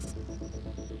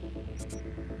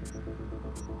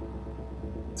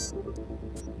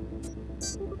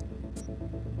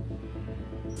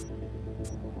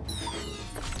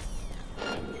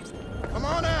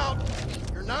on out!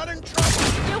 You're not in trouble!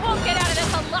 You won't get out of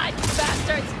this alive, you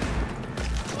bastards!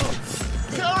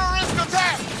 Terrorist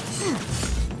attack!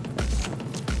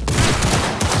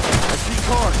 I see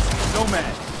cars.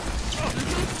 Nomad.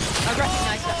 I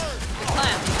recognize them. The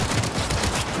clan.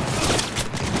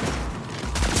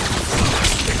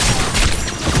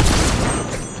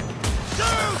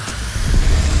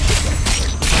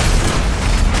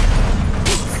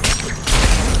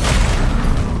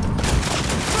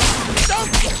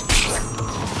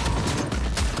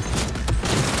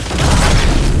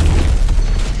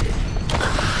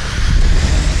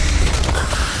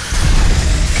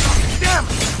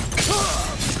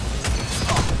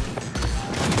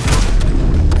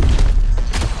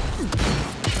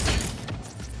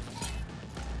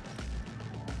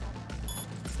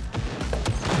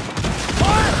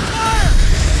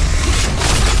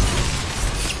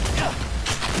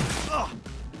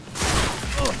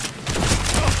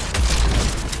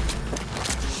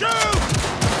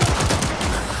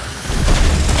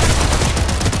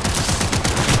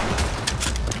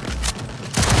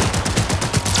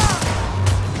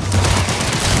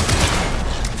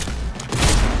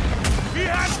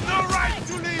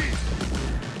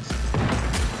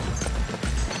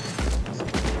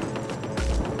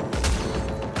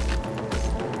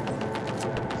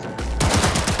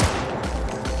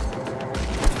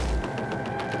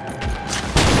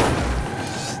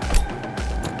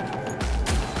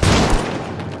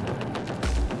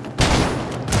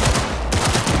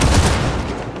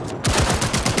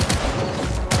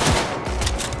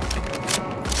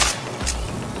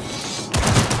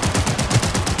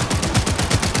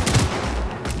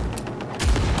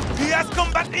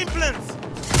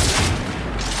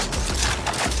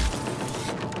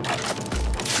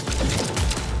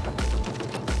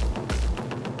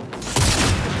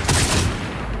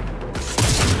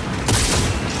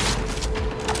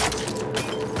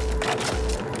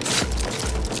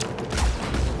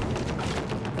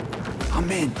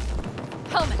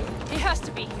 Helmet, he has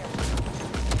to be here.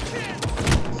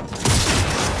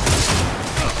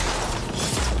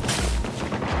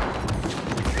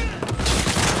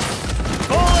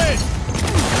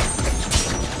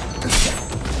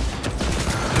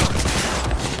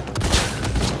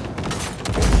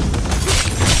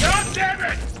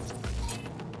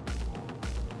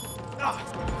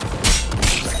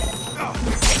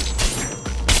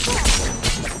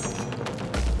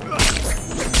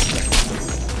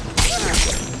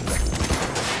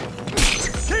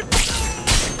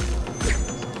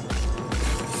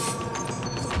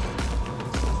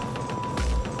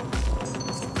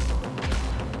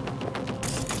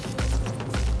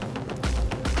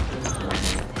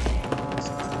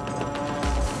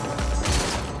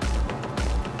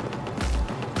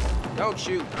 Don't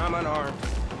shoot, I'm unarmed.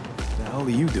 What the hell are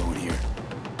you doing here?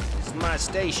 This is my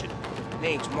station.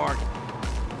 Name's Martin.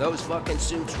 Those fucking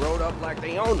suits rode up like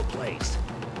they own the place.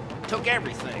 Took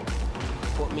everything.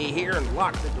 Put me here and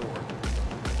locked the door.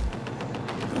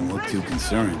 Don't look too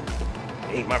concerned.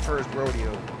 Ain't my first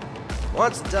rodeo.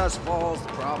 Once the dust falls, the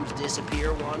problems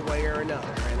disappear one way or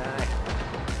another, and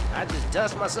I just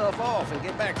dust myself off and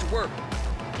get back to work.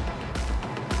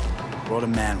 Brought a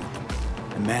man with him.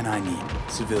 A man I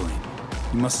need. Civilian.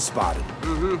 You must have spotted him.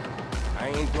 Mm-hmm. I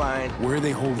ain't blind. Where are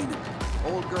they holding him?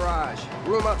 Old garage.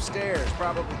 Room upstairs.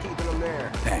 Probably keeping him there.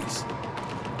 Thanks.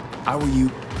 How are you?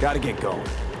 Gotta get going.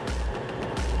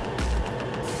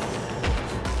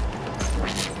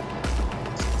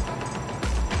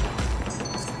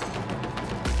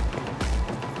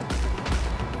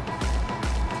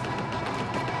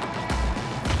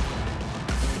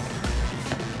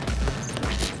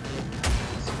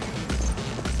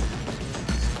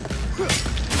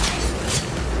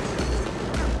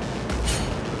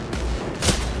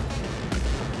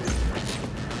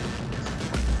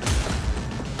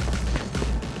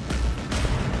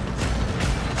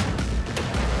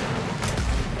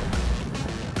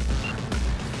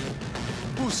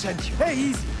 Sent you. Hey,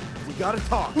 easy. We gotta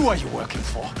talk. Who are you working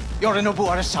for? Yorinobu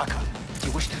Arasaka. Do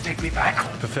you wish to take me back?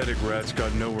 Pathetic rat's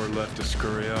got nowhere left to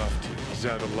scurry off to. He's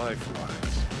out of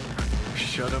lifelines.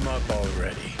 Shut him up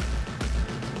already.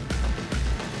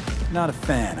 Not a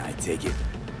fan, I take it.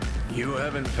 You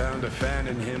haven't found a fan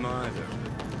in him either.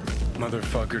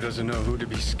 Motherfucker doesn't know who to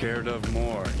be scared of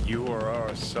more, you or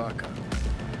Arasaka.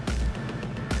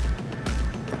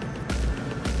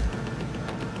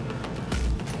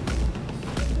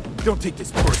 Don't take this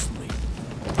personally.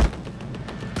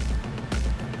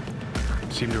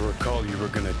 Seem to recall you were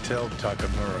gonna tell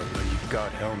Takamura when you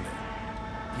got Helmet.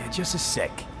 Yeah, just a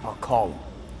sec. I'll call him.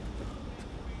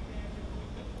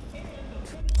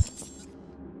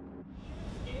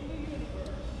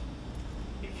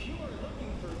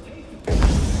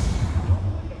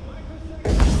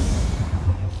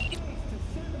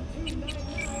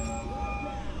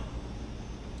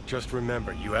 Just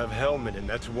remember, you have Helmet, and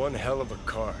that's one hell of a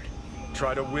card.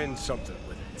 Try to win something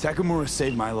with it. Takamura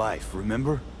saved my life,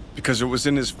 remember? Because it was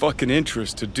in his fucking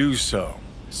interest to do so.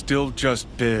 Still just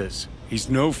biz. He's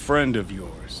no friend of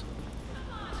yours.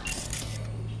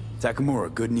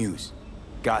 Takamura, good news.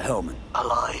 Got Hellman.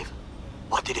 Alive?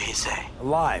 What did he say?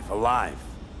 Alive, alive.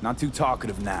 Not too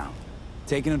talkative now.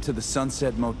 Taking him to the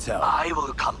Sunset Motel. I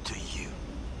will come to you.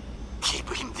 Keep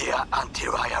him there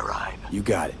until I arrive. You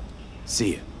got it.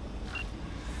 See ya.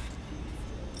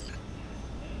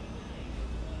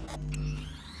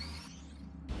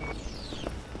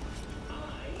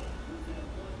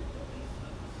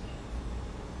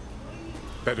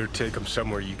 Better take him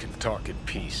somewhere you can talk in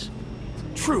peace.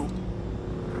 True.